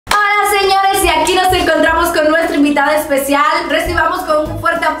aquí nos encontramos con nuestra invitada especial. Recibamos con un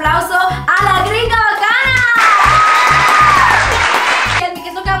fuerte aplauso a la gringa bacana. Chellmy, ¿qué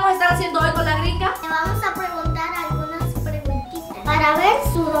es lo que vamos a estar haciendo hoy con la gringa? Le vamos a preguntar algunas preguntitas para ver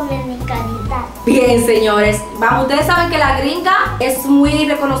su dominicanidad. Bien, señores, ustedes saben que la gringa es muy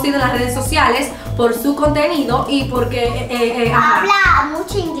reconocida en las redes sociales por su contenido y porque habla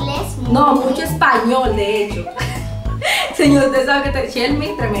mucho inglés. No, mucho español, de hecho. Señor, ustedes saben que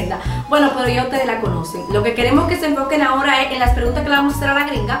Chellmy tremenda. Bueno, pero ya ustedes la conocen. Lo que queremos que se enfoquen ahora es en las preguntas que le vamos a hacer a la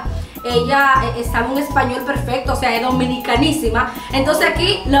gringa. Ella sabe un español perfecto, o sea, es dominicanísima. Entonces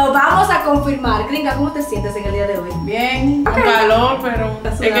aquí lo vamos a confirmar. Gringa, ¿cómo te sientes en el día de hoy? Bien, con calor, pero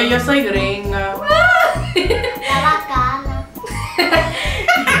es que yo soy gringa. La bacana.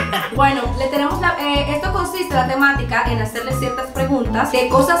 Bueno, le tenemos esto consiste, la temática, en hacerle ciertas preguntas de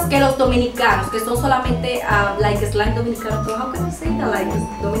cosas que los dominicanos, que son solamente like slang dominicano, how can I say that? Like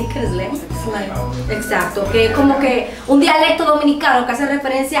Dominican slang? Exacto, que es como que un dialecto dominicano que hace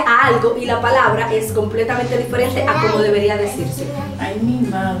referencia a algo y la palabra es completamente diferente a como debería decirse. Ay, mi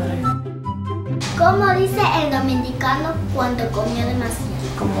madre. ¿Cómo dice el dominicano cuando comió demasiado?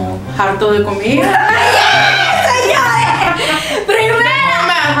 Como harto de comida. ¡Señores! ¡Primero!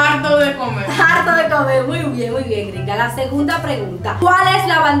 Harto de comer. Harto de comer, muy bien, gringa. La segunda pregunta: ¿cuál es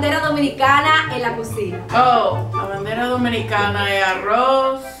la bandera dominicana en la cocina? Oh, la bandera dominicana es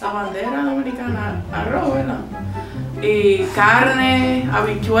arroz. La bandera dominicana, arroz, ¿verdad? Y carne,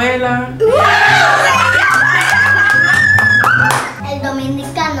 habichuela. El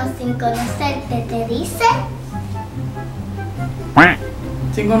dominicano sin conocerte te dice.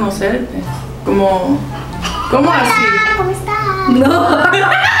 Sin conocerte. ¿Cómo así? ¿Cómo estás? No.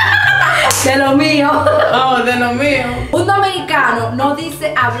 De lo mío. Oh, de lo mío. Un dominicano no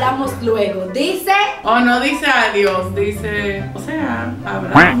dice hablamos luego, dice. Oh, no dice adiós, dice. O sea,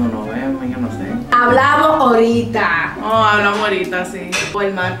 hablamos, nos vemos, yo no sé. Hablamos ahorita. Oh, hablamos ahorita, sí. O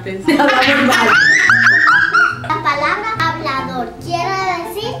el martes. Hablamos mal. La palabra hablador quiere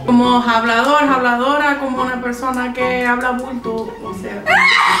decir. Como hablador, habladora, como una persona que habla bulto, o sea.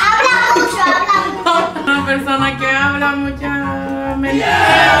 Habla mucho. Una persona que habla mucha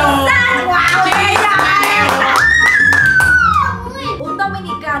mentira. Un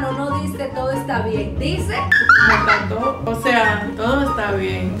dominicano no dice todo está bien, dice. Me encantó. O sea, todo está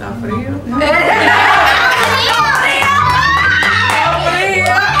bien, está frío.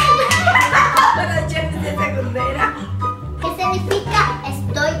 ¿Qué significa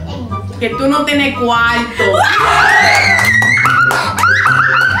estoy en ella? Que tú no tienes cuarto.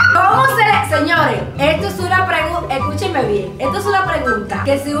 ¿Cómo se le... Señores, esto es una pregunta, escúchenme bien, esto es una pregunta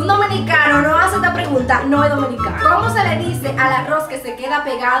que si un dominicano no hace esta pregunta, no es dominicano. ¿Cómo se le dice al arroz que se queda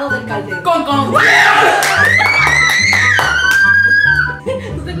pegado del caldero? Con. ¿Tú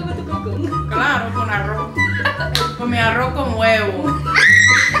te comes tu concón? Claro, con arroz. Con mi arroz con huevo.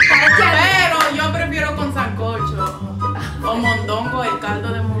 Pero yo prefiero con sancocho. O mondongo, el caldo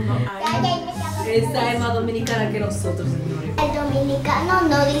de mondongo. Ay. Esa es más dominicana que nosotros, señores. El dominicano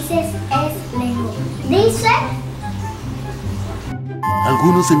no dice es lejos. Dice.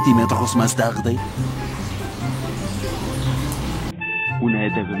 Algunos centímetros más tarde. Una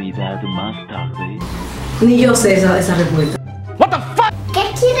eternidad más tarde. Ni yo sé esa respuesta.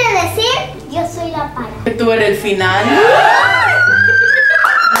 ¿Qué quiere decir? Yo soy la para. Que tú eres el final.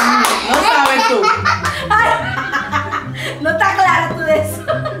 No sabes tú. No está claro tú de eso.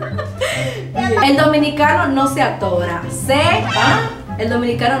 El dominicano no se atora. El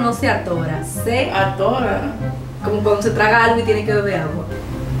dominicano no se atora. Atora. Como cuando se traga algo y tiene que beber agua.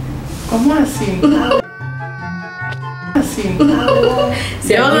 ¿Cómo así? Así.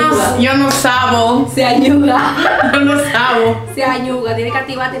 Se añuga. Yo no sabo. Se añuga. Yo no sabo. Se añuga. Tiene que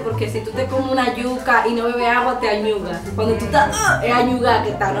activarte porque si tú te comes una yuca y no bebes agua, te añuga. Cuando tú estás, es añuga,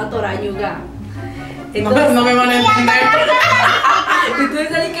 que está, no atora, añuga. Entonces, No me van a entender. Si tú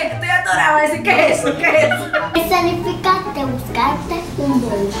dices que estoy atorada, va a decir, ¿qué es eso? ¿Qué es eso? ¿Qué significa te buscaste un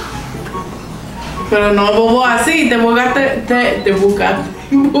bobo? Pero no bobo así, te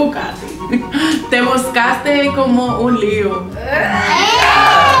buscaste como un lío.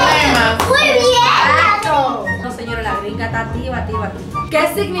 Muy bien. No, señora, la gringa está activa. ¿Qué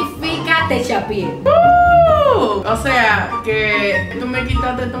significa te chapié? O sea, que tú me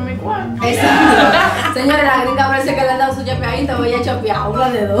quitaste todo mi cuarto. Exacto. Señora, la gringa parece que le han dado su chapeadita, voy a chapear, una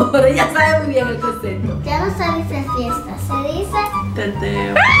de dos. Pero ella sabe muy bien el concepto. Ya no se dice fiesta, se dice.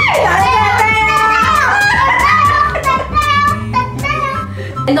 Teteo.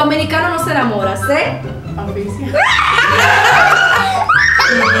 El dominicano no se enamora, ¿sí? Ambicia.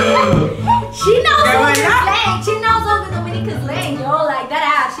 She knows all the ¿Qué slang. She knows all the Dominican slang, yo. Like, like that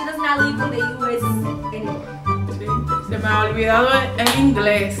ass. She does not live in the US anymore. Sí, se me ha olvidado el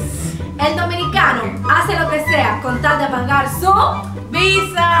inglés. El dominicano hace lo que sea con tal de pagar su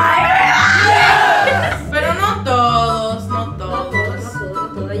Visa. Pero no todos, no No todos.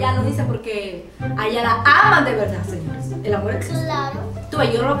 todo. Ella lo dice porque a ella la aman de verdad, señores. El amor existe. Claro. Tú,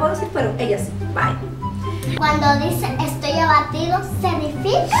 yo no lo puedo decir, pero ella sí. Bye. Cuando dice estoy abatido,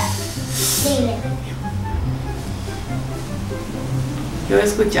 ¿significa? Dile. Yo he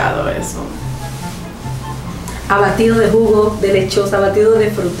escuchado eso. Abatido de jugo de lechosa, abatido de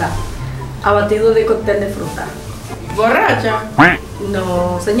fruta, abatido de cóctel de fruta. Borracha.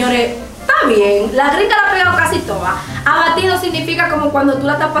 No, señores, está bien. La gringa la ha pegado casi toda. Abatido significa como cuando tú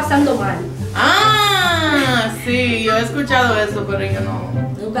la estás pasando mal. Ah, sí, yo he escuchado eso, pero yo no.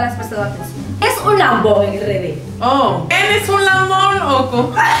 Nunca le has prestado atención. Es un lambón en RD. Oh, ¿eres un lambón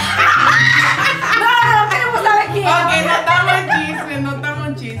o No queremos saber quién. Ok, no estamos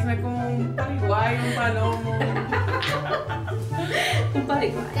en chisme, como un pariguayo, un palomo. Un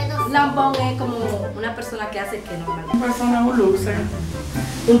pariguay. Un lambón es como una persona que hace que no. Una persona, un loser.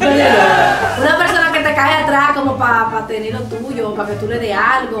 Un perdedor. Una persona que te cae atrás como para tener lo tuyo, para que tú le des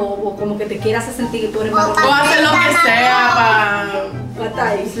algo, o como que te quiera hacer sentir que tú eres más O hacer lo que sea para... estar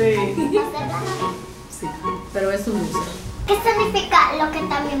ahí. Sí. Sí, pero es un loser. ¿Qué significa lo que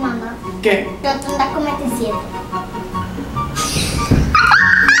está mi mamá? ¿Qué? Rotunda con 27.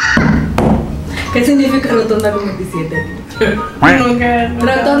 ¿Qué significa rotonda con 27? Nunca.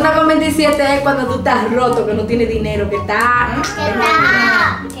 Rotonda con 27 es cuando tú estás roto, que no tienes dinero, que está...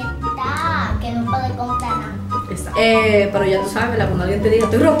 Que no puede comprar nada. Pero ya tú sabes, cuando alguien te diga,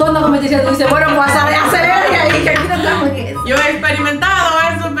 estoy rotonda con 27, tú dices, bueno, pues acelera y que aquí no estamos en eso. Yo he experimentado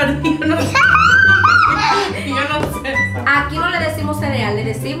eso, pero yo no sé. Yo no sé. Aquí no le decimos cereal, le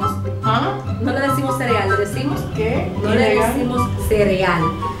decimos... ¿Ah? No le decimos cereal, le decimos... ¿Qué? No le decimos cereal,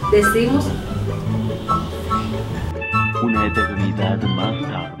 decimos... Una eternidad más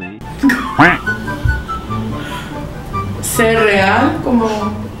tarde. ¿Cereal? Como...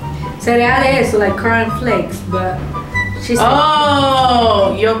 Cereal es eso, like cornflakes, but... She said,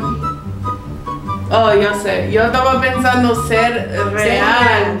 Oh, yo sé. Yo estaba pensando ser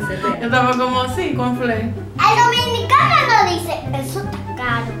real. Ser real. Yo estaba como, sí, con flake. El dominicano no dice, eso está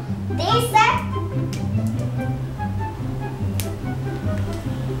caro. Dice,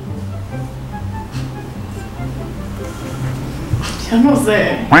 Yo no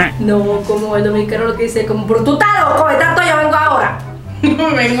sé. no, como el dominicano lo que dice, como, pero tú estás loco, tanto yo vengo ahora.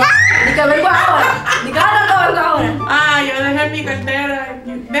 Vengo. Di que vengo ahora. Di que no vengo ahora. Ah, yo dejé mi cartera.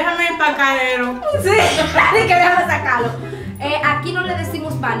 Déjame ir para cajero. Sí, di que déjame sacarlo. Aquí no le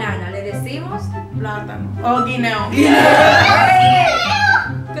decimos banana, le decimos... Plátano. O guineo. ¿Qué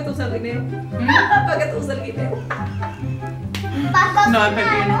tú usas el guineo? ¿Para qué tú usas el guineo? para No, cocinar. es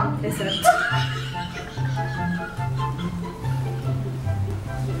pepino. Exacto.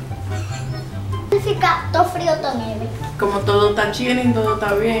 Significa todo frío, todo nieve. Como todo está chilling, todo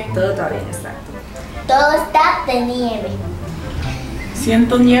está bien. Todo está bien, exacto. Todo está de nieve.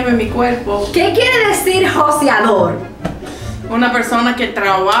 Siento nieve en mi cuerpo. ¿Qué quiere decir joseador? Una persona que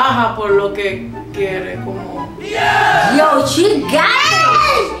trabaja por lo que quiere, como... Yo, she got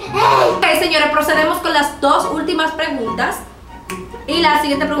it. Ok, señores, procedemos con las dos últimas preguntas. Y la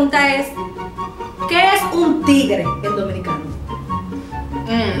siguiente pregunta es: ¿qué es un tigre en dominicano?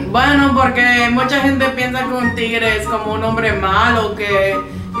 Bueno, porque mucha gente piensa que un tigre es como un hombre malo, que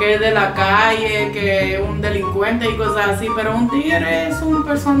es de la calle, que es un delincuente y cosas así, pero un tigre es una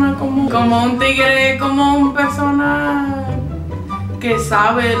persona como un tigre, como una persona que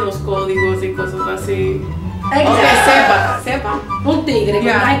sabe los códigos y cosas así. O que sepa. Un tigre,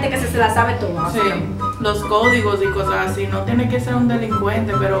 Ya. con una gente que se la sabe toda. Sí, los códigos y cosas así. No tiene que ser un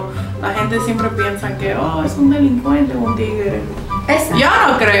delincuente, pero la gente siempre piensa que, oh, es un delincuente, un tigre. Exacto. Yo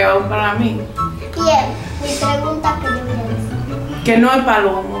no creo, para mí. Bien, mi pregunta que yo voy a decir. Que no es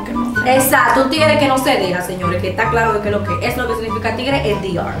palomo, que no. Exacto, un tigre que no se deja, señores, que está claro de que lo que es lo que significa tigre es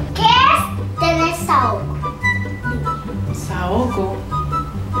DR. ¿Qué es tener saoco? Saoco.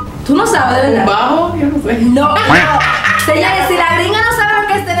 ¿Tú no sabes de ¿Un verdad? bajo? Yo no sé. No. Señores, si la gringa no sabe lo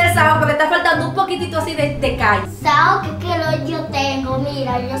que es tener saoco, le está faltando un poquitito así de calle. Saoco que lo yo tengo,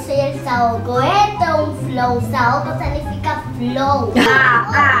 mira, yo soy el saoco. Esto es un flow. Saoco significa flow.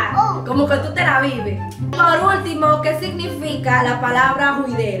 Como que tú te la vives. Por último, ¿qué significa la palabra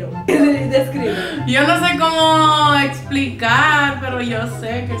juidero? Describe. Yo no sé cómo explicar, pero yo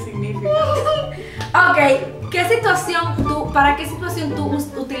sé qué significa. Ok, ¿para qué situación tú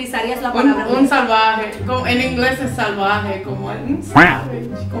utilizarías la palabra Un salvaje. En inglés es salvaje, como un savage.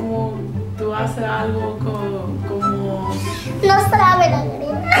 Como tú haces algo como No sabe la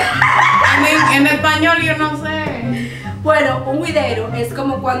gringa. En español yo no sé. Bueno, un juidero es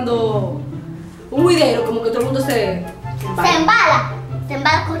como cuando... Un juidero, como que todo el mundo se embala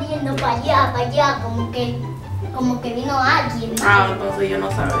corriendo para allá, como que vino alguien. Ah, entonces yo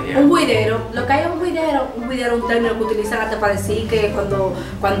no sabía. Un juidero, lo que hay es un juidero es un término que utilizan hasta para decir que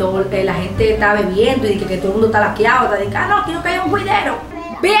cuando la gente está bebiendo y que todo el mundo está laqueado, te dicen, no, quiero que haya un juidero.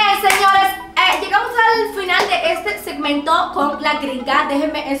 Bien, señores, llegamos al final de este segmento con la gringa.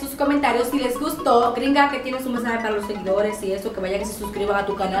 Déjenme en sus comentarios si les gustó. Gringa, que tienes un mensaje para los seguidores y eso, que vayan y se suscriban a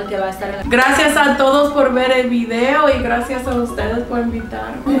tu canal que va a estar en la... Gracias a todos por ver el video y gracias a ustedes por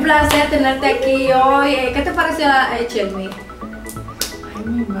invitarme. Un placer tenerte aquí hoy. ¿Qué te pareció Chellmy? Ay,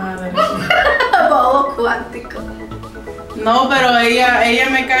 mi madre. Bobo cuántico. No, pero ella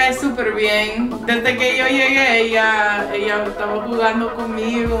me cae súper bien. Desde que yo llegué, ella estaba jugando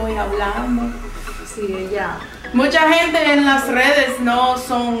conmigo y hablando. Sí, ella. Mucha gente en las redes no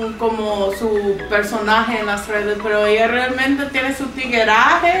son como su personaje en las redes, pero ella realmente tiene su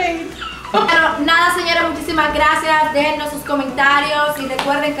tigueraje. Bueno, nada, señores, muchísimas gracias. Déjennos sus comentarios y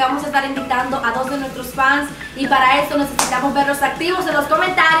recuerden que vamos a estar invitando a 2 de nuestros fans y para eso necesitamos verlos activos en los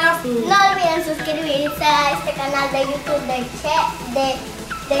comentarios. No olviden suscribirse a este canal de YouTube de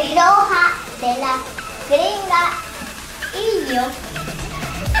Roja, de la gringa y yo.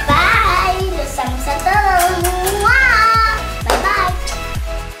 Bye, los amo a todos. ¡Mua!